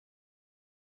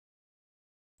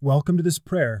Welcome to this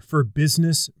prayer for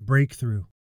business breakthrough.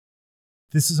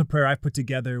 This is a prayer I put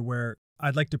together where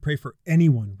I'd like to pray for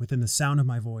anyone within the sound of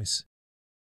my voice.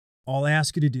 All I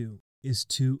ask you to do is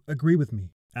to agree with me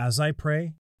as I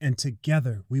pray, and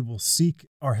together we will seek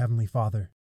our Heavenly Father.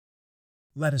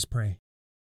 Let us pray.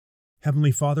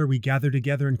 Heavenly Father, we gather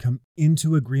together and come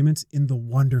into agreement in the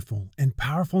wonderful and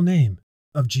powerful name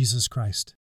of Jesus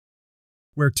Christ.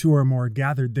 Where two or more are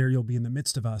gathered, there you'll be in the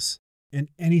midst of us, and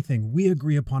anything we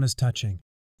agree upon as touching,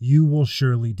 you will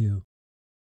surely do.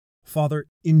 Father,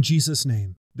 in Jesus'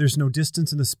 name, there's no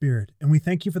distance in the Spirit, and we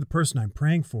thank you for the person I'm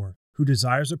praying for who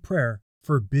desires a prayer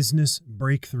for business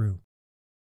breakthrough.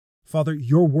 Father,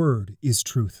 your word is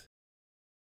truth.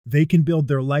 They can build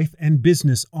their life and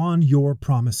business on your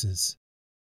promises.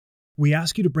 We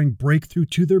ask you to bring breakthrough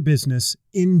to their business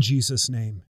in Jesus'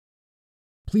 name.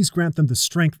 Please grant them the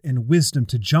strength and wisdom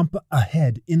to jump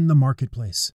ahead in the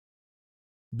marketplace.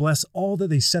 Bless all that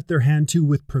they set their hand to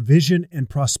with provision and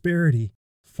prosperity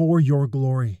for your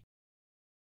glory.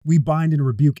 We bind and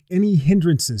rebuke any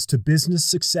hindrances to business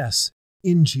success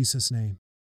in Jesus' name.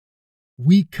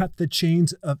 We cut the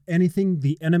chains of anything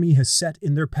the enemy has set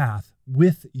in their path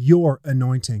with your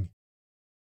anointing.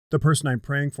 The person I'm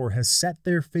praying for has set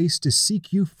their face to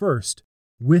seek you first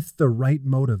with the right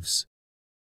motives.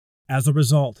 As a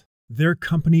result, their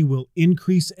company will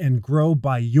increase and grow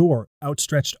by your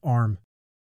outstretched arm.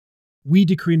 We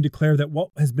decree and declare that what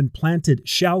has been planted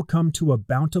shall come to a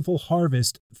bountiful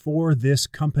harvest for this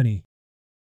company.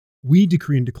 We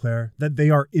decree and declare that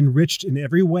they are enriched in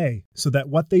every way so that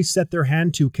what they set their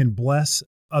hand to can bless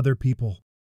other people.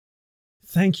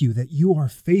 Thank you that you are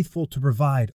faithful to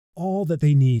provide all that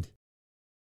they need.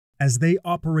 As they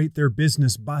operate their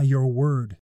business by your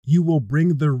word, you will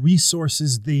bring the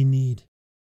resources they need.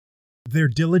 Their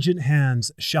diligent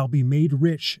hands shall be made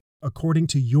rich according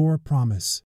to your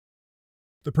promise.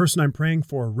 The person I'm praying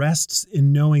for rests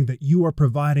in knowing that you are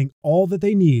providing all that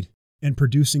they need and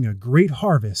producing a great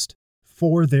harvest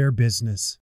for their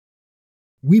business.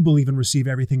 We believe and receive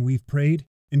everything we've prayed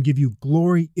and give you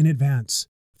glory in advance,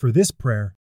 for this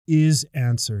prayer is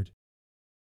answered.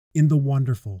 In the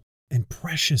wonderful and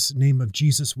precious name of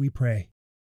Jesus we pray.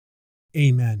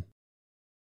 Amen.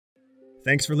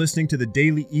 Thanks for listening to the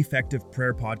Daily Effective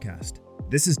Prayer Podcast.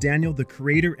 This is Daniel, the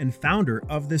creator and founder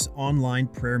of this online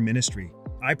prayer ministry.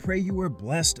 I pray you are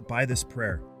blessed by this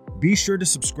prayer. Be sure to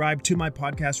subscribe to my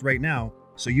podcast right now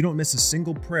so you don't miss a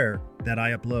single prayer that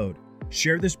I upload.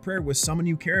 Share this prayer with someone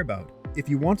you care about. If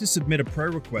you want to submit a prayer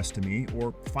request to me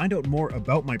or find out more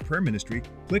about my prayer ministry,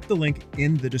 click the link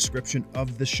in the description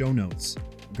of the show notes.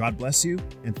 God bless you,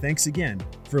 and thanks again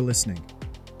for listening.